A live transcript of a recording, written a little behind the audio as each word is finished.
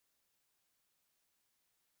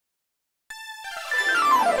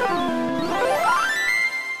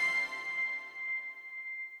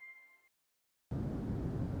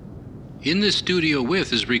In the Studio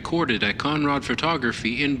With is recorded at Conrad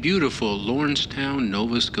Photography in beautiful Lawrencetown,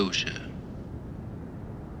 Nova Scotia.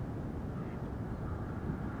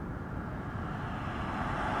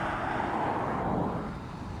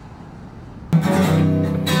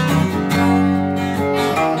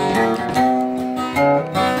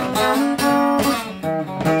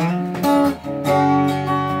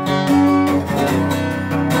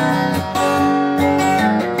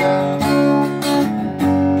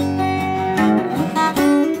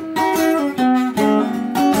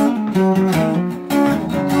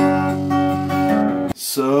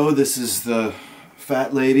 So this is the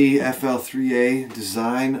Fat Lady FL3A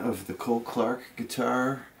design of the Cole Clark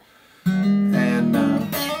guitar, and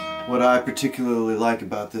what I particularly like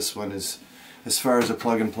about this one is, as far as a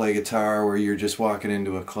plug-and-play guitar where you're just walking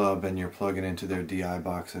into a club and you're plugging into their DI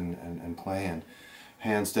box and playing,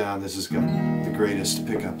 hands down this has got the greatest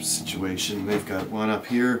pickup situation. They've got one up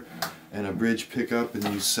here and a bridge pickup, and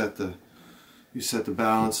you set the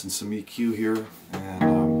balance and some EQ here,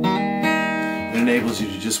 and it enables you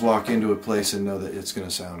to just walk into a place and know that it's going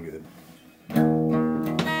to sound good.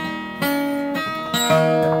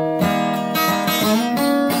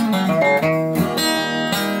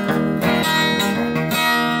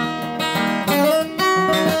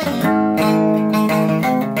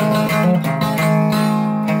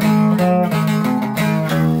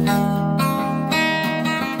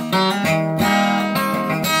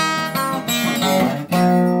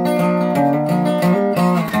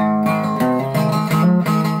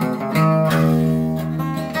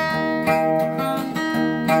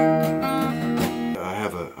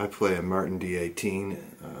 I play a Martin D18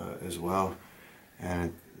 as well,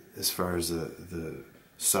 and as far as the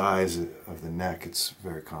size of the neck, it's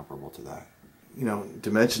very comparable to that. You know,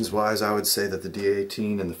 dimensions wise, I would say that the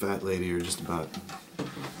D18 and the Fat Lady are just about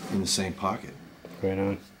in the same pocket. Right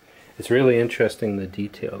on. It's really interesting, the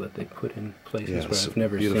detail that they put in places where I've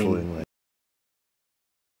never beautiful seen. Inlay.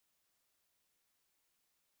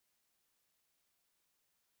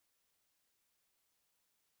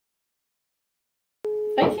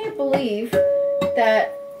 I can't believe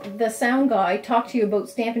that the sound guy talked to you about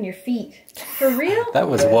stamping your feet. For real? That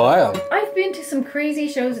was wild. I've been to some crazy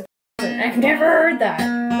shows and I've never heard that.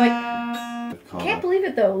 Like, can't believe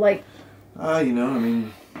it though. Like, you know, I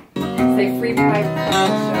mean, say free pipe.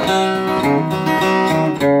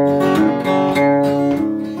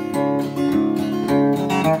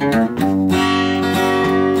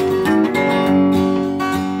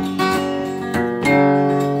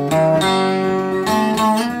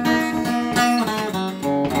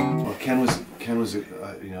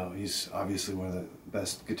 you know, he's obviously one of the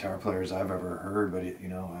best guitar players I've ever heard, but you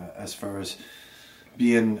know, as far as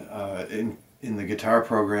being in the guitar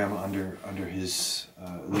program under his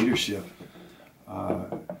leadership,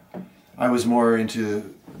 I was more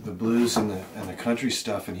into the blues and the country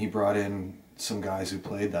stuff, and he brought in some guys who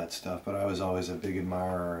played that stuff, but I was always a big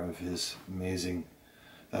admirer of his amazing,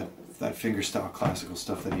 that fingerstyle classical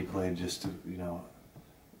stuff that he played. Just to, you know,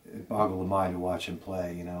 it boggled the mind to watch him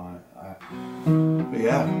play, you know. But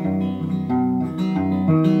yeah,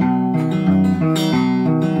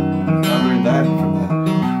 I learned that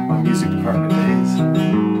from my music department days.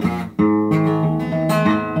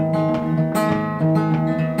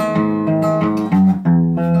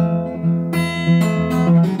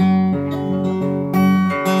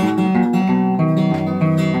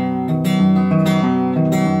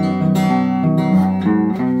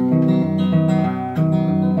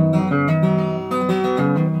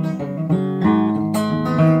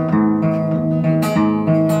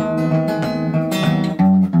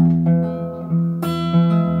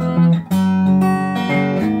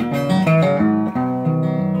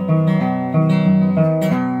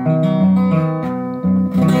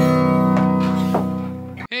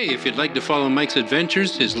 If you'd like to follow Mike's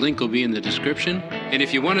adventures, his link will be in the description. And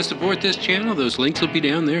if you want to support this channel, those links will be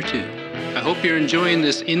down there too. I hope you're enjoying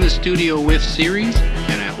this In the Studio With series,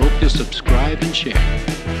 and I hope you'll subscribe and share.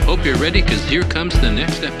 Hope you're ready, because here comes the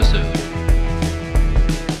next episode.